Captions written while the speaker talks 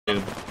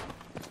Dude.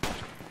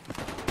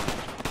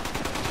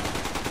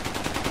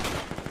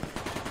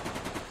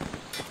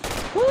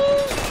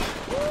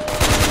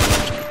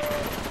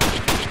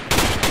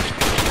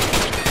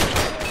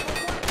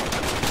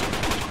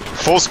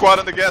 Full squad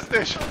in the gas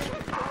station.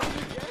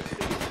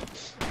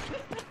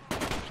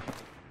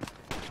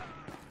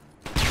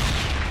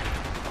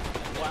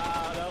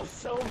 Wow, that was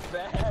so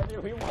bad.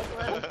 Dude, we walked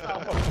right on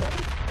top of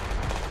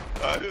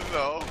him. I didn't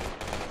know.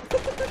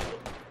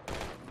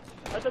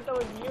 I thought that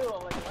was you.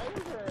 I'm like, why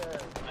is there?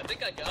 I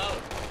think I got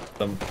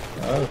him.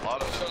 A Oh.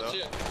 lot of Shot them, you.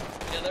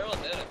 Yeah, they're all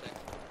dead, I think.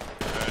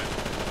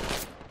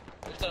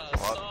 though. There's a Lot-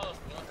 saw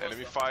northwest.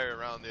 Enemy fire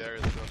around the area.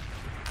 Still.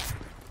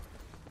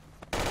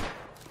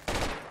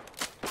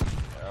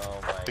 Oh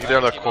my I think god. they're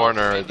in the Keep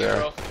corner on, right there.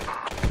 bro.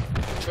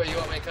 Which way you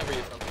want me to cover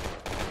you from?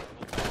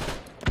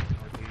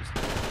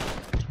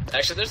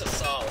 Actually, there's a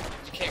saw.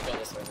 You can't go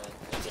this way, man.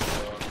 There's a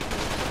saw.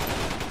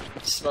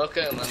 Smoke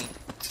it and then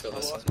let's go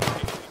this way.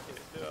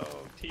 No,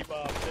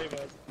 T-Bob, save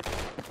us.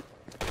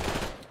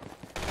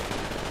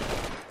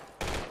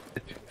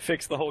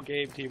 Fix the whole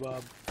game,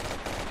 T-Bob.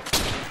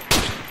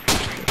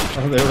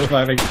 Oh, they're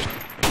reviving.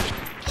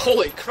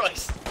 Holy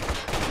Christ!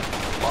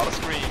 A lot of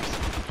screams.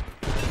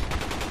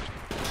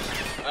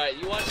 Alright,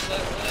 you watch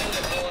that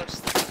one, I'll watch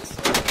this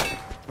one.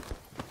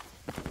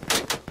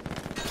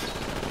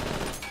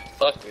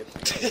 Fuck, dude.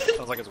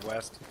 Sounds like it's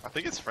west. I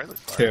think it's friendly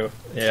fire. Two.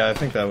 Yeah, I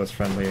think that was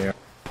friendly. Yeah.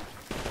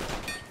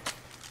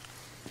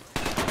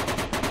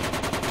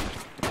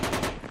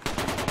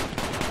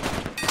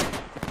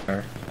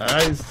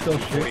 He's still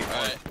shooting.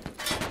 Alright.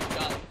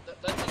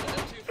 That's on the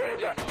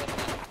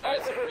M240.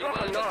 Alright, so reload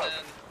and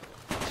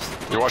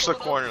then... You watch the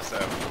corner,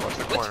 Sam. Watch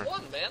the Which corner.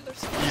 one, man?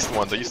 There's East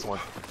one, the east one.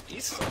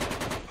 east.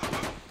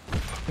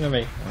 You know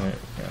me. Alright,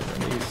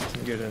 yeah, run east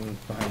and get in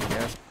behind the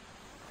gas.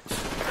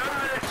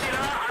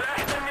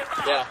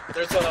 Yeah,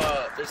 there's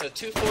a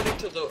 240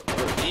 to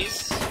the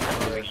east,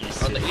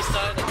 on the east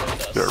side, and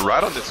then They're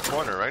right on this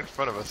corner, right in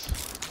front of us.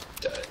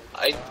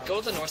 I go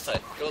to the north side.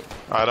 Go.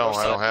 I north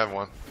don't side. have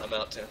one. I'm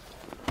out too.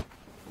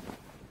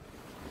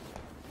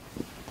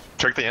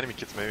 Check the enemy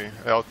kits, maybe.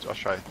 I'll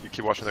try. You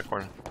keep watching the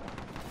corner.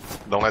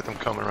 Don't let them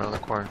come around the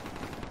corner.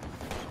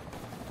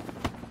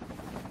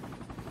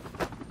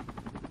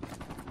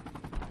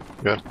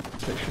 Good.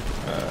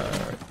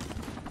 Alright.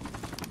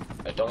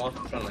 I don't want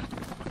them from me.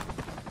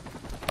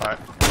 Alright.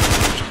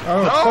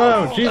 Oh,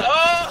 No! oh, Jesus.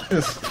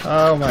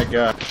 Oh! Oh my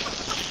god.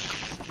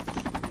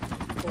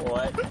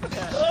 What?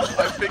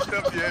 I picked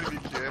up the enemy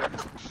kit.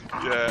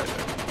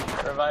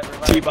 Yeah.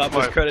 Revive. T-Bob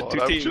was My credit fault.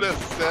 to I team. should have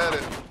said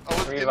it. I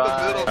was in the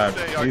Revive. middle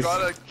saying I He's-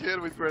 got a kid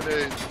with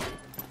grenades.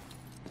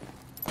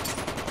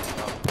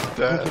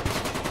 Dead.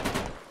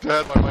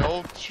 Dead by my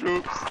own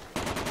troops.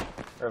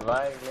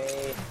 Revive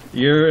me.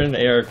 You're in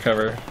air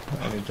cover.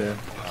 I need to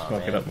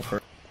smoke it man. up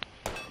before.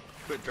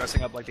 Quit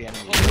dressing up like the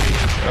enemy.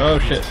 Oh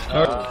shit.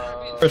 Oh,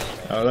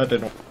 Oh, that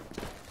didn't.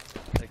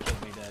 That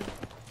killed me dead.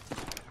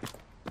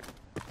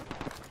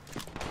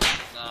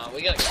 Nah,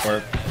 we gotta go.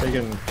 We're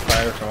taking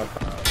fire from up.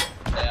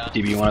 Yeah.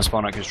 DB, you want to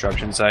spawn on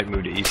construction site,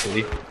 move to East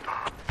City?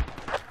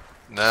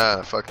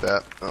 Nah, fuck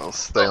that. I'll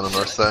stay on the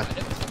north side.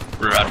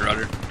 Roger,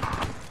 roger.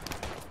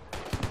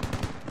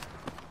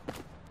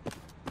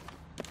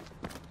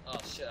 Oh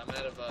shit, I'm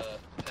out of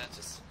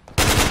patches.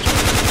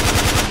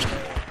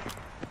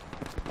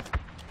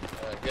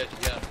 Good,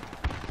 you got it.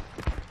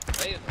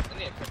 I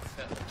need a quick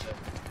patch.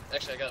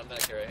 Actually, I got him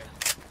back here right here.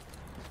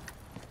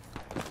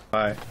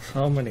 Bye.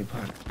 So many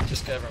bugs.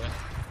 Just cover me.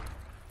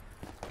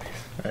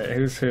 Alright,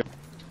 who's who?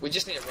 We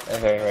just need a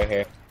run. right here, right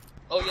here.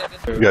 Oh yeah,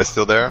 You guys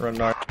still there? Run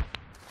north.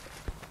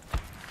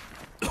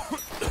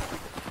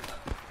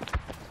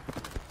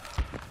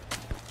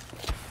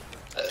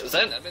 Is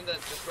that an admin that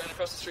just ran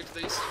across the street to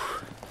the east?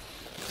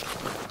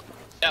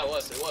 Yeah, it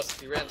was.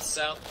 He ran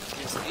south,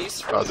 he's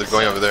east. How's it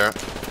going over there?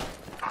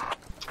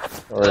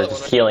 We're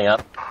just healing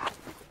up.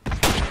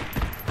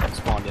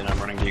 Spawned in, I'm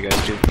running to you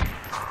guys too.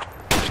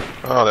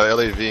 Oh, the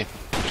LAV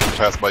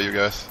passed by you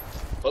guys.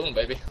 Boom,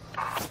 baby.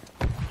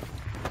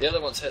 The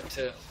other one's hit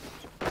too.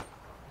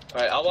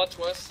 Alright, I'll watch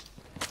west.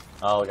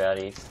 Oh god,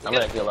 east. I'm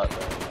gonna heal up.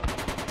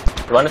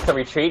 You want us to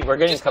retreat? We're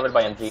getting covered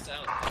by MG.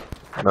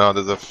 South. No,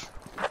 there's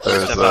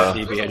Step out,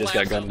 DB, I just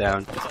got gunned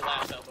down. There's a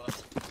lab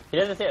southwest. He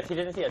doesn't see us. He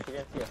didn't see us.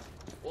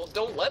 Well,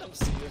 don't let him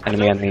see you.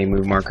 Enemy on the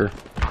move marker.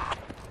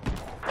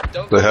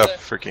 Don't go They have there.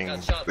 freaking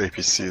Got shot.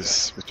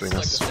 APCs between It's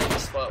us. like the same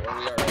spot where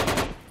we are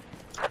right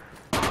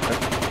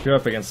now. You're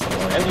up against the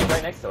wall. MG's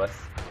right next to us.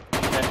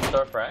 Next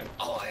door frag.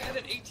 Oh, I had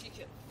an AT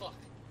kit. Fuck.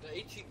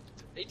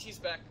 The AT's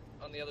back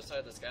on the other side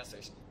of this gas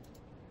station.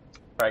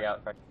 Frag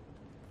out. Frag.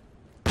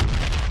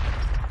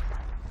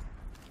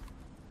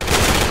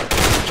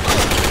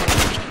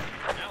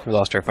 We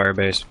lost our fire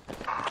base.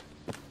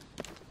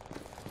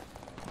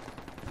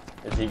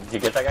 Did you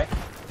get that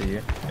guy?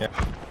 Yeah.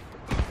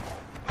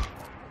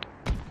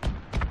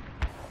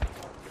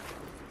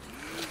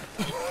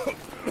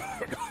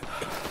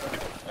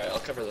 Alright, I'll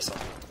cover this up.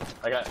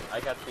 I got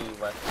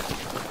the west.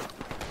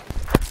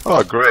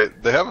 Oh,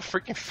 great. They have a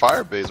freaking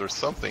fire base or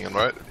something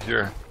right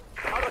here.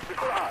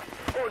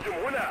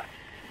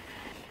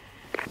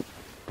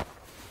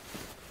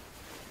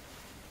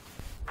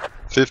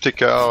 50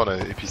 cal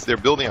and a APC. They're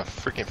building a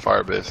freaking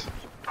fire base.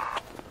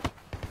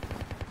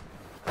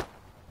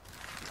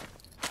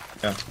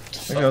 Yeah. I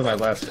think that was my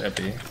last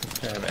epi.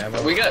 I have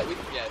ammo. Yeah, dude,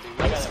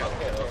 we just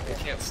we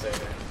can't stay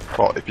there.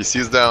 Well, APC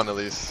is down at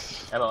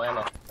least. Ammo, right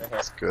here.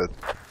 That's good.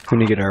 We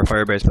need to get our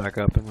fire base back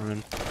up and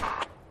running.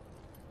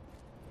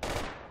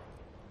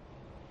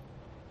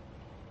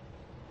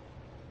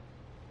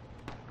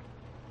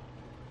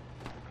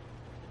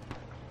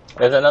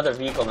 There's another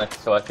vehicle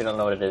next to us, you don't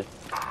know what it is.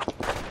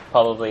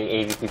 Probably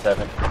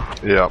AV-27.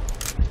 Yeah.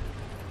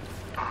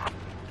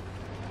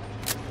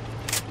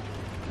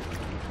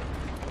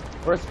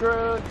 We're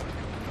screwed!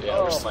 Yeah,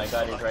 Oh we're my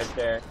god, he's right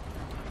there.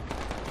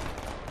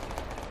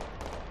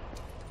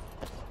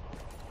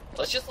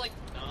 Let's just like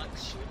not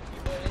shoot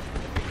people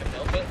if we can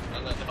help it,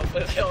 and then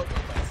hopefully they all go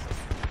past us.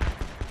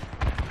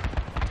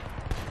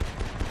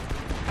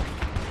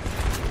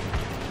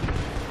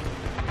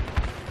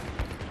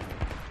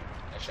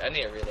 Actually, I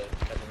need a reload.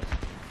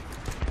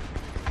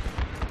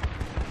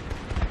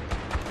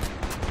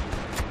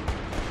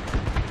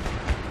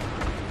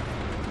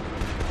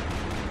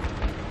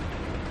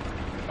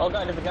 Oh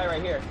god, there's a guy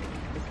right here.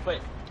 Just quit.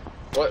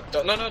 What?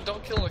 No,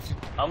 don't kill him if you...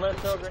 I'm gonna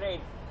throw a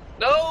grenade.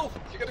 No!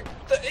 You're gonna...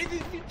 The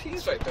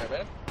AVP's right there,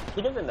 man.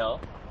 He doesn't know.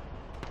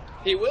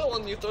 He will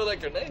when you throw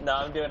that grenade. No,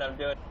 I'm doing.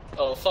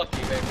 Oh, fuck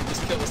you, man.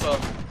 Just kill us all.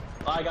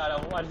 Oh, I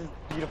got him. Watch this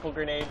beautiful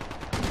grenade.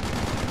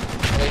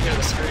 They hear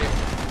the scream.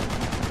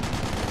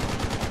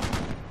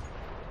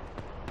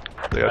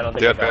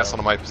 They advance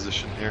onto my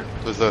position here.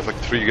 There's like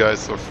 3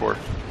 guys or 4.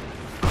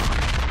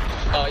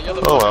 You're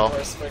the Oh, fucking well.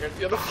 worst, Figured.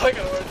 You're the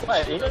fucking worst.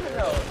 What? He doesn't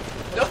know.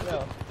 He doesn't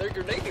know. They're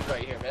grenading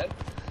right here, man.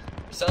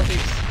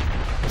 Southeast.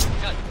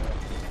 God.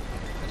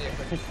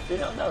 They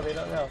don't know. They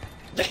don't know.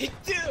 They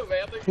do,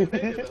 man. They're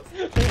grenading us.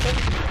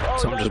 Oh,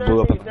 Someone no, just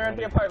blew up. They're at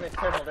the apartment.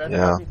 Careful. They're at the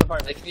Yeah. northeast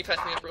apartment. Hey, can you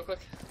patch me up real quick?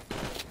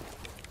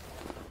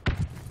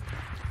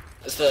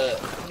 Is the...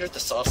 I wonder if the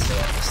sauce still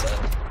on the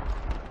side.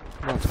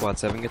 Come on, Squad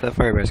 7, get that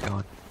fire base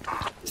going.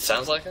 It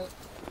sounds like it.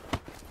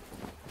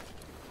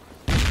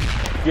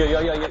 Yo.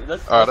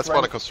 Let's run-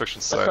 spawn a construction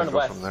site run and go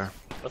west. from there.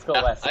 Let's go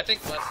Yeah, west. I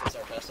think west is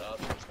our best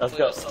option. Let's Hopefully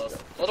go. they'll sell us.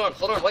 Hold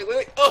on,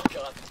 wait. Oh,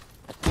 God.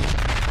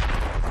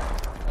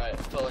 Alright,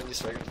 following you,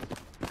 Swigger.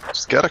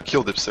 Just gotta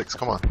kill Dip 6,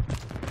 come on.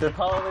 They're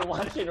probably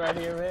watching right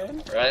here,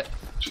 man. Right?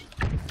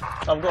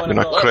 I'm going You're to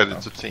not go.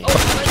 credited to team.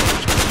 Alright,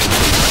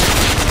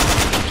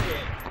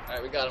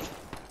 we got him.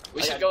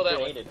 We I should got go that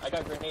way. grenaded. I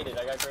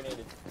got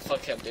grenaded.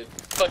 Fuck him, dude.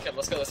 Fuck him,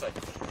 let's go this way.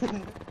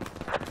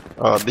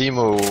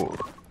 Nemo